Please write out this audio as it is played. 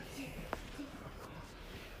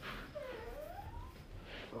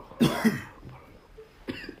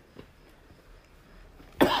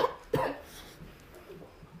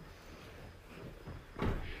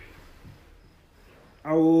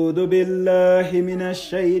أعوذ بالله من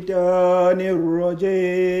الشيطان الرجيم.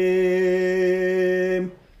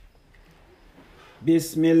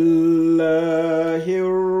 بسم الله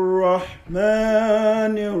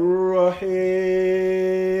الرحمن الرحيم.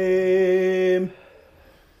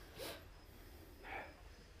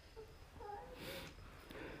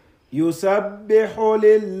 يسبح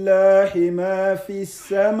لله ما في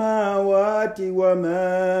السماوات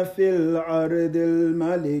وما في الأرض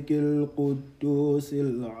الملك القدوس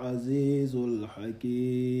العزيز الحكيم.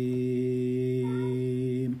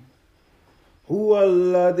 هو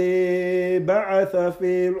الذي بعث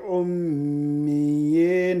في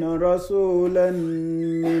الأميين رسولا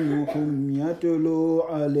منهم يتلو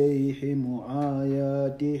عليهم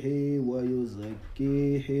آياته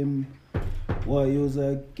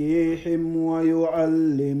ويزكيهم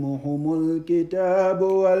ويعلمهم الكتاب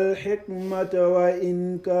والحكمة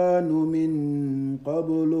وإن كانوا من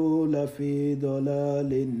قبل لفي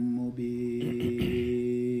ضلال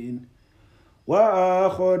مبين.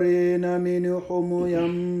 وآخرين منهم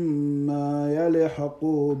لما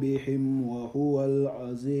يلحقوا بهم وهو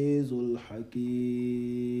العزيز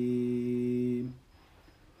الحكيم.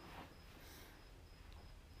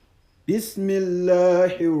 بسم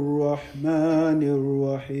الله الرحمن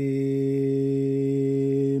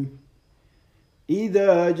الرحيم.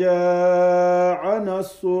 إذا جاء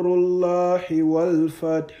نصر الله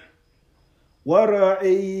والفتح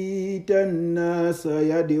ورأيت الناس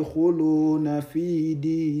يدخلون في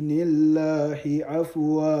دين الله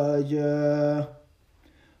أفواجا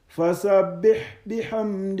فسبح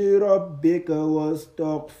بحمد ربك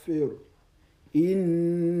واستغفر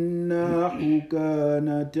إنه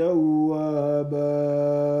كان توابا.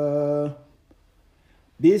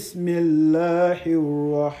 بسم الله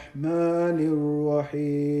الرحمن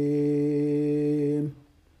الرحيم.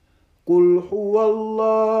 قل هو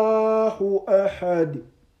الله أحد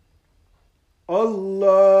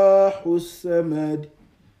الله الصمد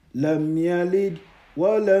لم يلد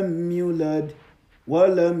ولم يولد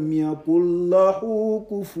ولم يكن له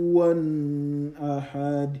كفوا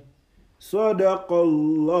أحد. صدق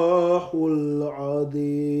الله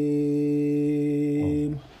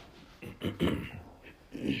العظيم.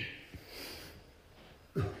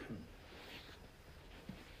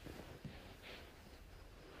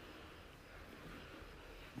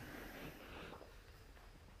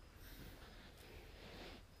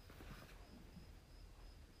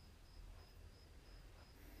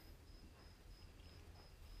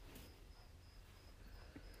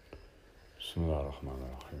 بسم الله الرحمن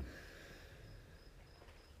الرحيم.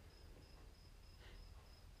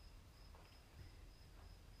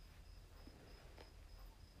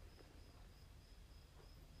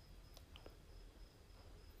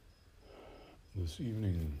 This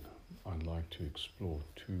evening I'd like to explore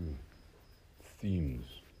two themes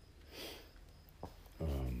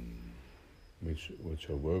which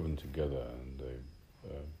are woven together, and they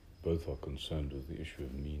both are concerned with the issue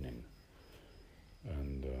of meaning.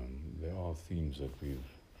 And there are themes that we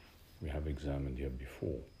have examined here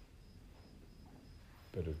before,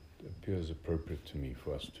 but it appears appropriate to me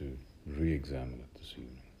for us to re-examine it this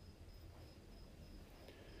evening.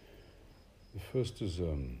 The first is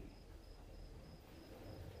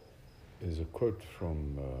a quote from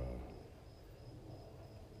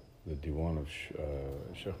the Diwan of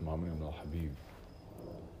Sheikh Muhammad ibn al-Habib.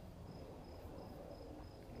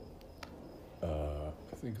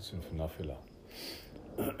 I think it's in Fanafila,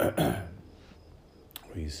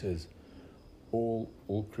 where he says, all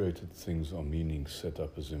created things are meanings set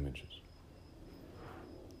up as images.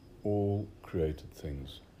 All created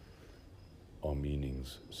things are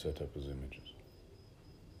meanings set up as images.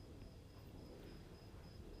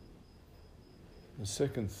 The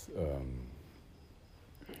second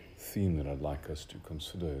theme that I'd like us to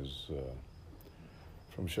consider is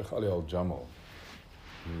from Sheikh Ali al-Jamal,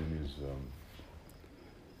 who in his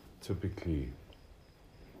typically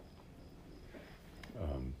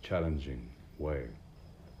challenging way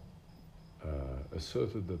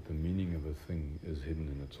asserted that the meaning of a thing is hidden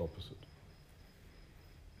in its opposite.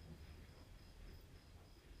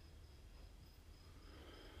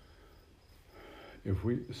 If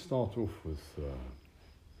we start off with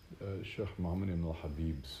Sheikh Muhammad ibn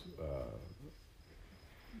al-Habib's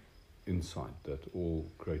insight that all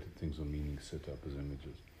created things are meanings set up as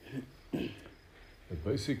images, it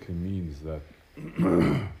basically means that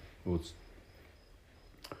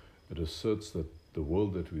it asserts that the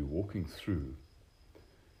world that we're walking through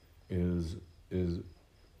is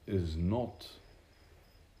not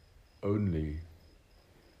only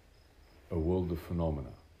a world of phenomena.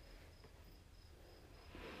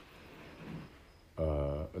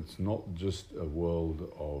 It's not just a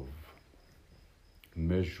world of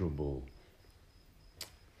measurable,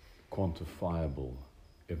 quantifiable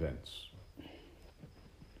events.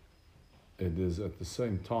 It is at the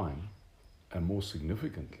same time, and more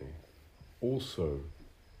significantly, also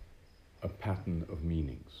a pattern of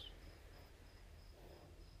meanings.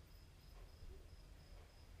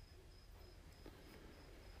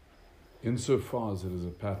 Insofar as it is a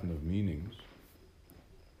pattern of meanings,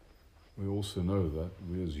 we also know that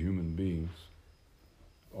we as human beings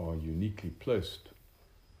are uniquely placed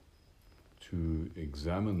to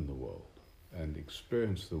examine the world and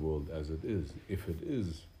experience the world as it is, if it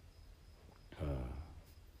is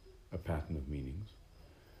a pattern of meanings,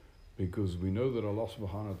 because we know that Allah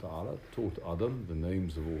subhanahu wa ta'ala taught Adam the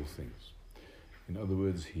names of all things. In other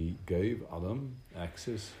words, He gave Adam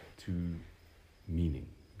access to meaning,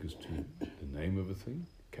 because the name of a thing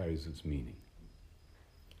carries its meaning.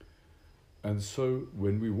 And so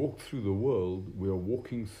when we walk through the world, we are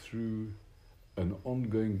walking through an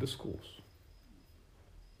ongoing discourse.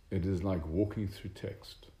 It is like walking through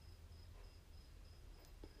text.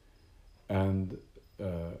 And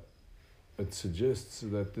it suggests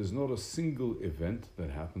that there's not a single event that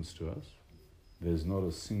happens to us, there's not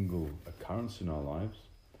a single occurrence in our lives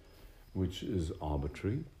which is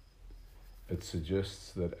arbitrary. It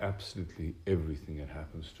suggests that absolutely everything that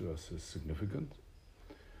happens to us is significant,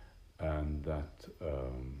 and that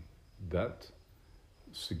that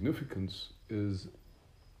significance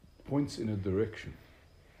points in a direction.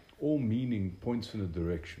 All meaning points in a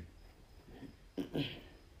direction.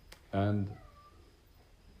 And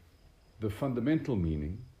the fundamental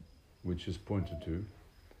meaning, which is pointed to,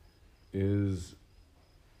 is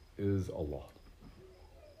Allah.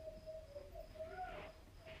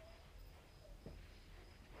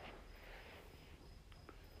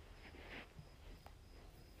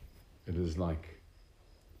 It is like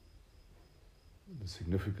the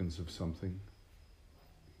significance of something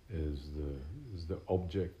is the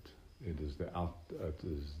object. It is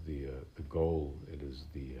the goal. It is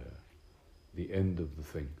the end of the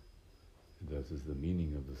thing. That is the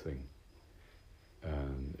meaning of the thing.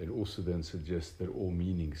 And it also then suggests that all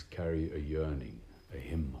meanings carry a yearning, a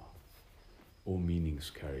himmah. All meanings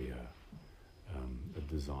carry a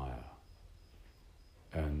desire.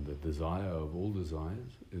 And the desire of all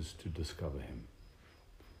desires is to discover Him.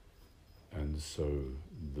 And so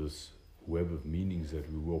this web of meanings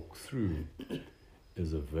that we walk through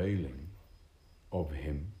is a veiling of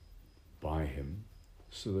Him, by Him,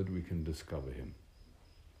 so that we can discover Him.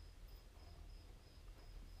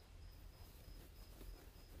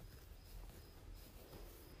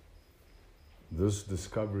 This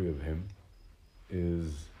discovery of Him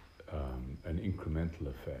is an incremental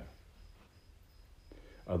affair.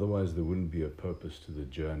 Otherwise, there wouldn't be a purpose to the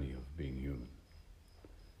journey of being human.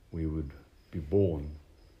 We would be born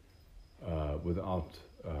without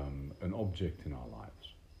an object in our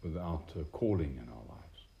lives, without a calling in our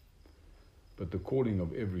lives. But the calling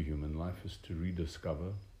of every human life is to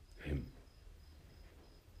rediscover Him,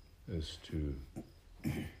 is to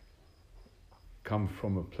come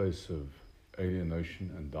from a place of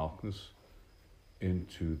alienation and darkness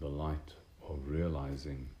into the light of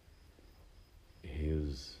realizing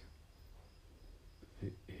His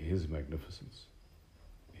magnificence,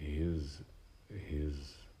 His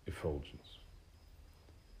effulgence,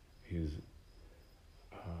 His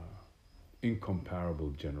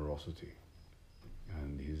incomparable generosity,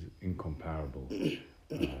 and His incomparable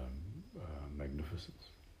magnificence.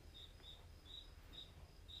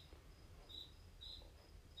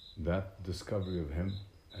 That discovery of Him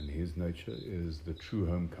and His nature is the true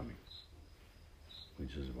homecoming,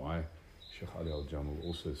 which is why Sheikh Ali Al-Jamal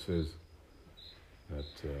also says that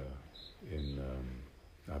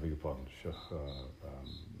I beg your pardon, Sheikh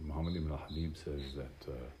Muhammad Ibn al-Habib says that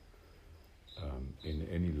in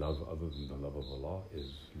any love other than the love of Allah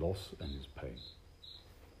is loss and is pain.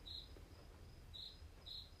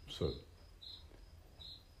 So,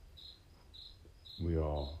 we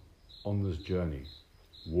are on this journey,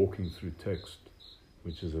 walking through text,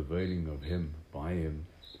 which is a veiling of Him, by Him,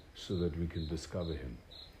 so that we can discover Him.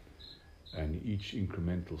 And each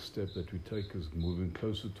incremental step that we take is moving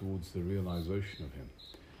closer towards the realization of Him.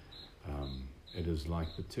 It is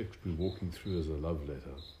like the text we're walking through as a love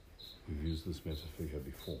letter. We've used this metaphor here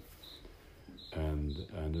before.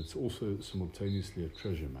 And it's also simultaneously a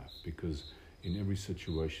treasure map, because in every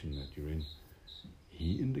situation that you're in,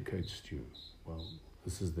 He indicates to you, well,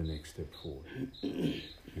 this is the next step forward. You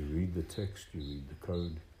read the text, you read the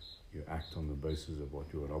code, You act on the basis of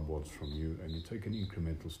what your Rabb wants from you, and you take an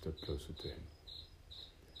incremental step closer to Him.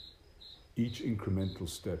 Each incremental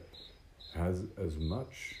step has as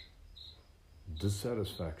much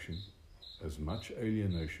dissatisfaction, as much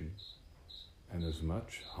alienation, and as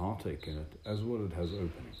much heartache in it as what it has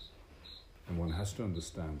opening. And one has to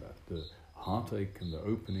understand that. The heartache and the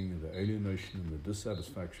opening and the alienation and the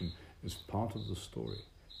dissatisfaction is part of the story.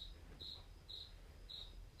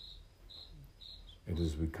 It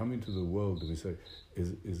is we come into the world and we say,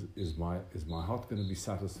 is my heart going to be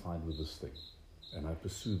satisfied with this thing? And I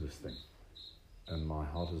pursue this thing. And my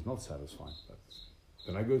heart is not satisfied with that.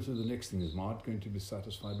 Then I go to the next thing. Is my heart going to be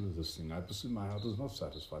satisfied with this thing? I pursue, my heart is not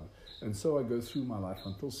satisfied. And so I go through my life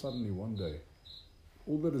until suddenly one day,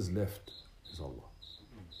 all that is left is Allah.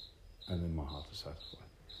 And then my heart is satisfied.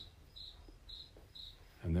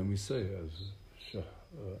 And then we say, as Shaykh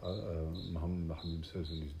Muhammad Mahmoud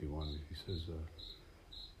says in his diwan, he says,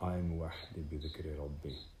 I'm wahdi bi dhikri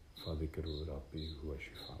rabbi, fa dhikru rabbi huwa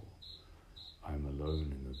shifa'u. I'm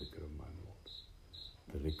alone in the dhikr of my Lord.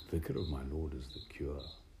 The dhikr of my Lord is the cure.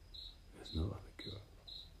 There's no other cure.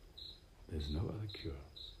 There's no other cure.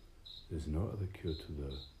 There's no other cure to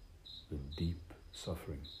the deep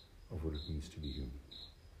suffering of what it means to be human.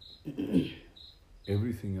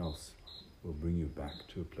 Everything else will bring you back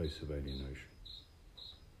to a place of alienation.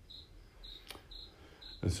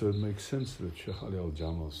 And so it makes sense that Shaykh Ali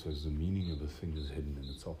al-Jamal says the meaning of a thing is hidden in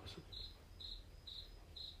its opposite.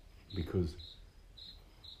 Because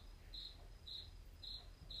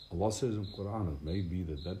Allah says in the Quran, it may be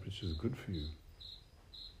that which is good for you,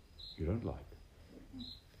 you don't like. It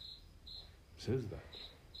says that.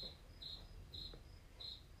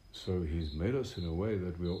 So He's made us in a way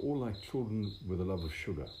that we are all like children with a love of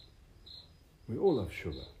sugar. We all love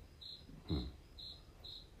sugar.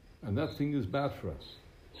 And that thing is bad for us.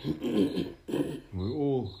 We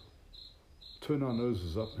all turn our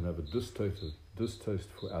noses up and have a distaste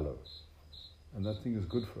for aloe. And that thing is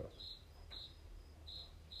good for us.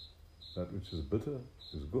 That which is bitter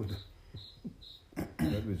is good.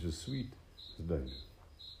 That which is sweet is dangerous.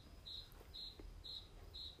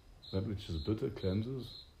 That which is bitter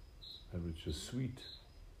cleanses, that which is sweet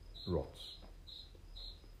rots.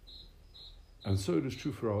 And so it is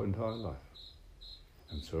true for our entire life.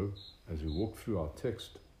 And so, as we walk through our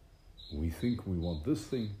text, we think we want this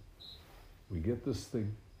thing, we get this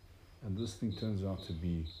thing, and this thing turns out to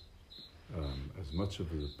be as much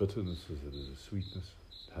of a bitterness as it is a sweetness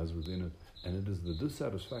it has within it, and it is the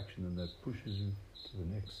dissatisfaction and that pushes you to the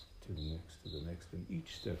next, to the next, to the next, and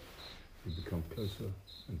each step you become closer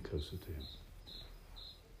and closer to Him.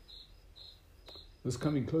 This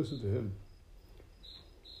coming closer to Him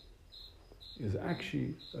is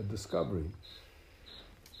actually a discovery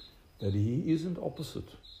that He isn't opposite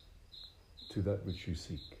to that which you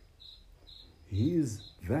seek. He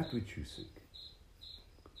is that which you seek.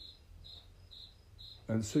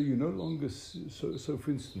 And so you no longer, so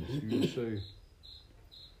for instance, you say,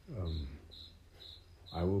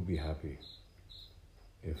 I will be happy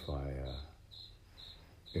if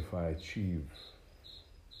I achieve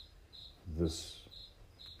this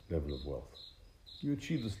level of wealth. You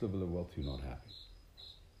achieve this level of wealth, you're not happy.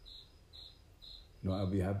 No, I'll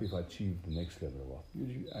be happy if I achieve the next level of wealth,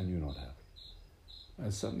 and you're not happy.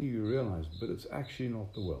 And suddenly you realize, but it's actually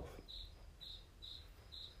not the wealth.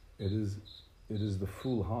 It is the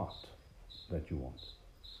full heart that you want.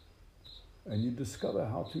 And you discover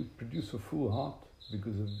how to produce a full heart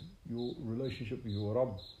because of your relationship with your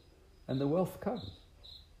Rabb, and the wealth comes.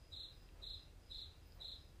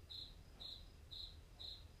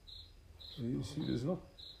 You see, it is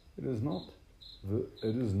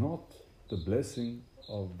not the blessing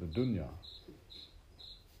of the dunya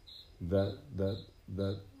that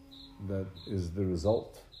is the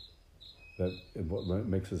result, that what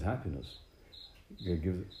makes us happiness.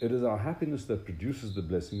 It is our happiness that produces the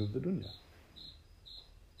blessing of the dunya.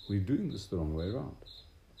 We're doing this the wrong way around.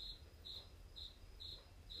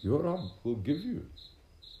 Your Rabb will give you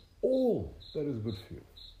all that is good for you.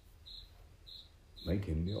 Make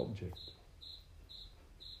Him the object.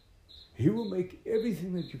 He will make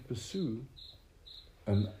everything that you pursue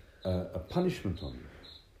a punishment on you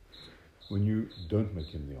when you don't make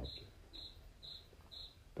Him the object.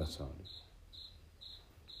 That's how it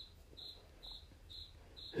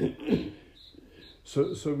is.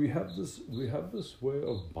 So we have this way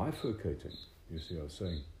of bifurcating. You see, I was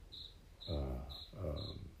saying,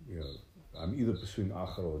 I'm either pursuing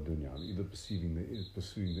akhirah or dunya. I'm either pursuing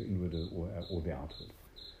the inward or the outward.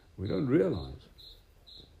 We don't realize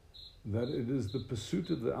that it is the pursuit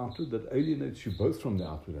of the outward that alienates you both from the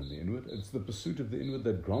outward and the inward. It's the pursuit of the inward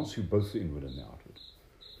that grants you both the inward and the outward.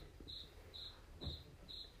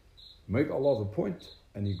 Make Allah the point,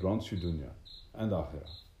 and He grants you dunya and akhirah.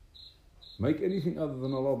 Make anything other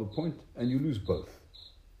than Allah the point, and you lose both.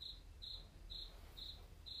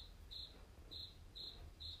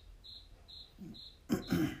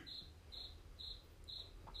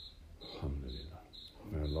 Alhamdulillah.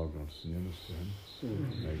 May Allah grant us nearness to Him.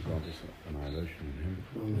 May He grant us annihilation in Him.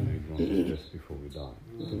 May He grant us death before we die.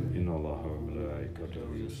 Inna Allah wa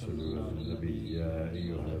malaikatahu yusalluna ala nabi ya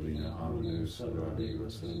ayyuhalladhina amanu sallu alayhi wa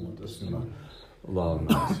sallimu taslima. اللهم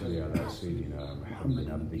صل على سيدنا محمد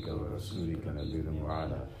عبدك ورسولك نبينا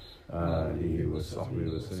وعلى آله وصحبه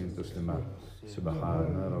وسلم تسليما.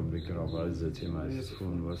 سبحان ربك رب العزة عما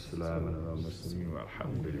يصفون والسلام على المرسلين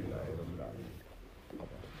والحمد لله رب العالمين.